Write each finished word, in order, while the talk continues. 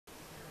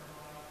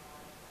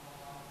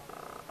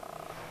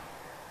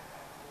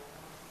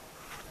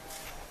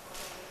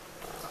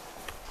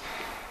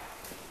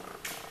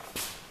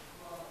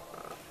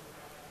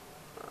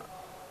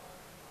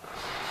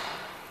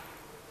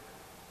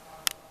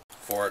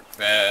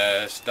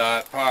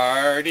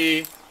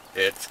Forkfest.party.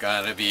 It's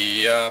gonna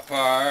be a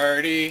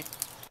party.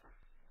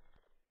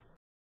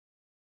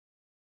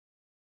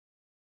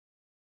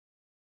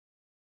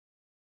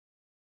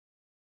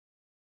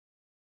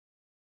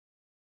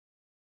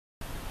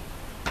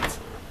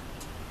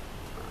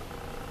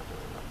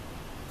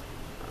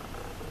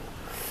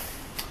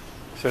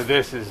 So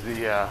this is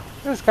this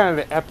is kind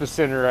of the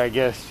epicenter, I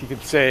guess you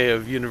could say,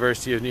 of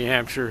University of New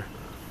Hampshire.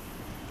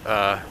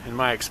 In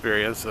my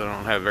experience, I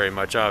don't have very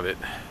much of it.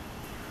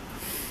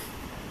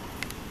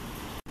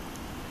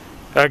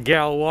 A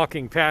gal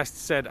walking past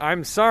said,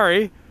 "I'm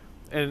sorry,"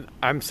 and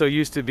I'm so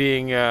used to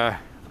being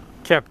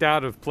kept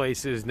out of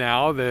places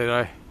now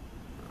that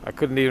I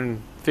couldn't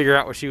even figure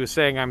out what she was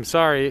saying "I'm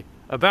sorry"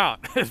 about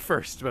at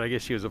first, but I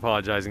guess she was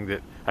apologizing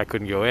that I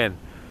couldn't go in.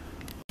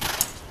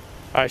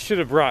 I should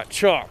have brought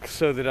chalk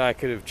so that I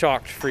could have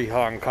chalked Free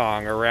Hong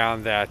Kong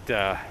around that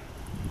that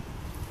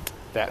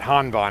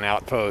Hanban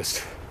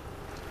outpost,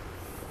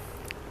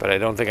 but I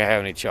don't think I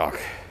have any chalk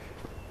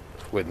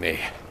with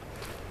me.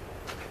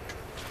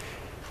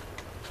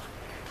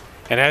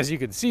 And as you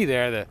can see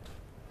there, the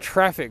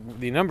traffic,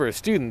 the number of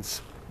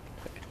students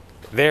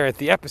there at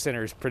the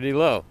epicenter is pretty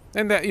low.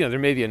 And that, you know, there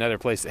may be another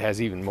place that has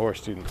even more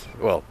students.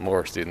 Well,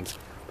 more students,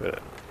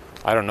 but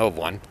I don't know of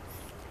one.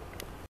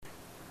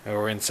 And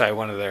we're inside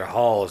one of their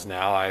halls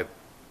now. I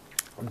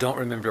don't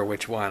remember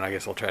which one. I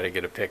guess I'll try to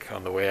get a pic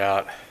on the way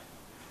out.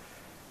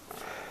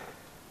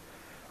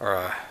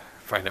 Or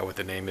find out what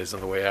the name is on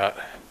the way out.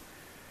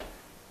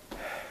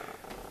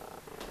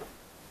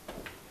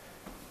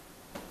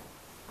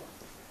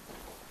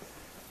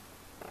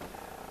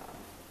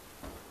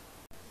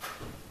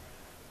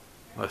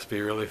 Must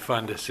be really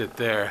fun to sit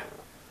there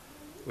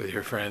with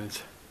your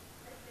friends.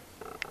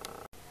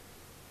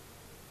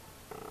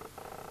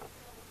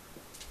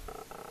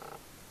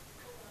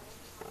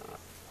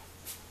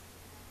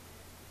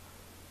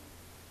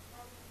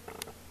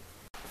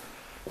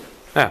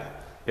 Ah,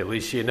 at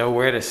least you know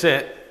where to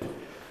sit.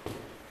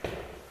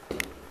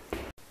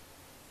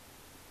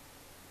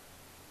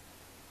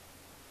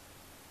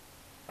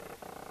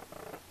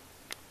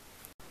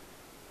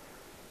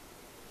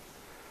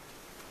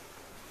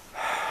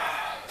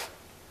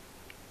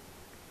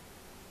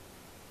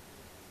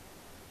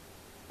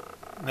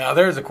 Now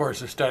there's a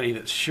course of study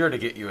that's sure to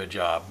get you a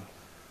job.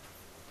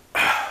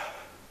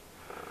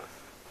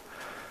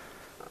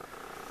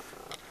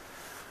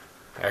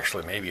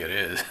 Actually, maybe it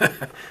is.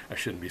 I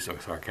shouldn't be so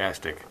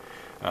sarcastic.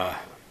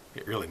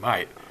 It really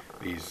might,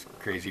 these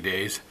crazy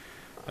days.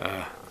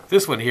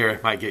 This one here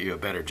might get you a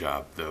better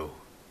job, though.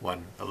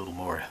 One a little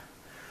more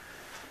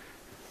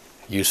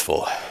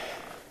useful.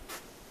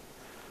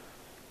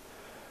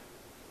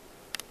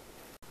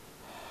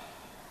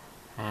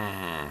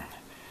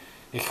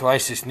 Ich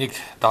weiß es nicht,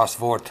 das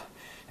Wort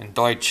in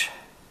Deutsch.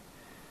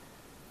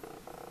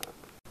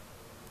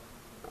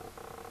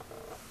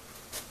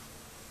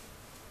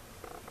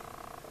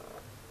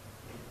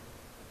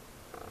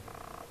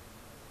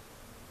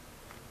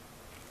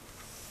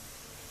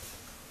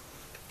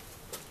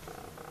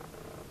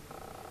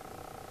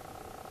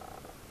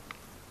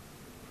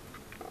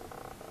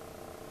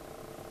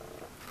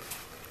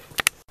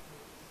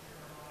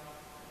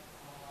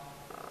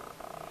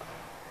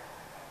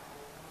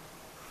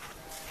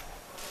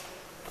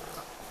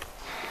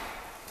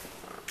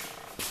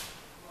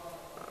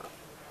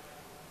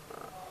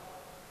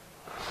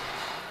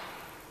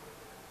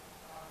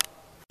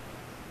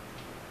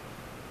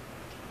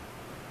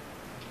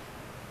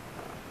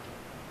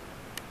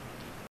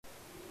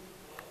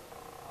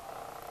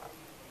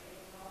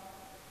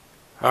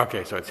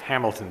 Okay, so it's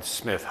Hamilton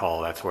Smith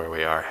Hall, that's where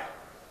we are.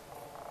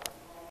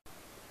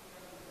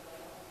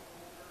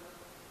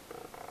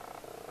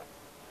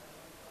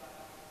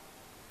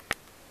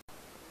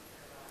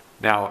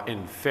 Now,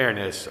 in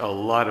fairness, a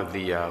lot of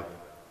the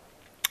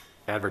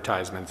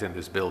advertisements in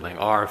this building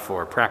are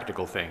for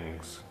practical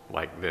things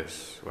like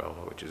this, well,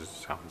 which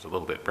sounds a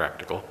little bit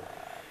practical.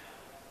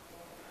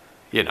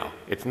 You know,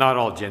 it's not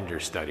all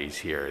gender studies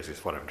here, is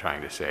what I'm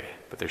trying to say,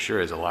 but there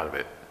sure is a lot of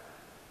it.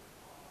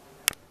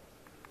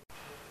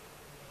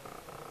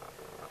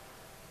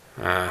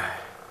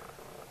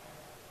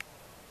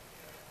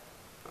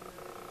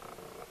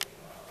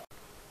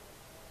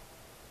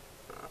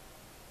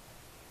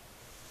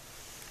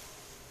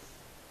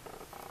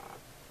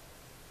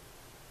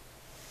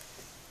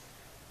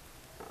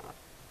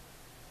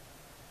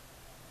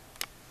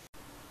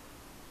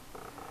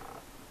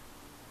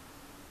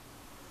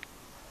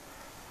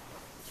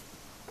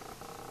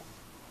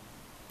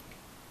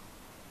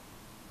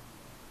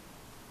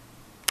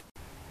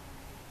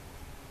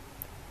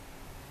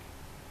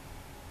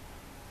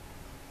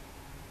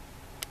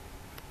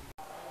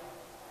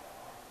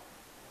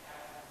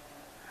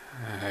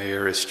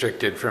 You're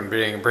restricted from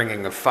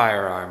bringing a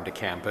firearm to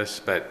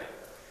campus, but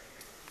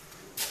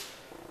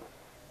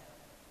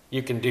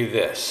you can do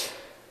this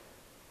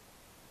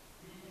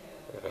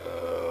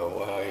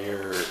while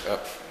you're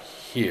up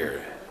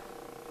here.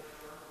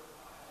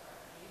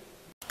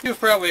 You've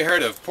probably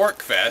heard of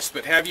Porkfest,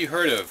 but have you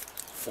heard of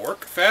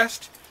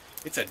Forkfest?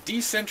 It's a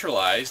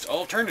decentralized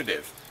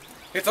alternative.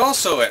 It's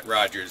also at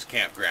Rogers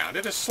Campground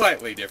at a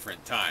slightly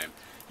different time.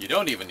 You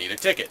don't even need a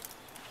ticket.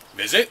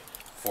 Visit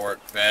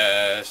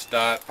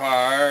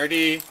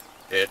forkfest.party.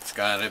 It's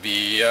gonna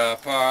be a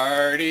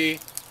party.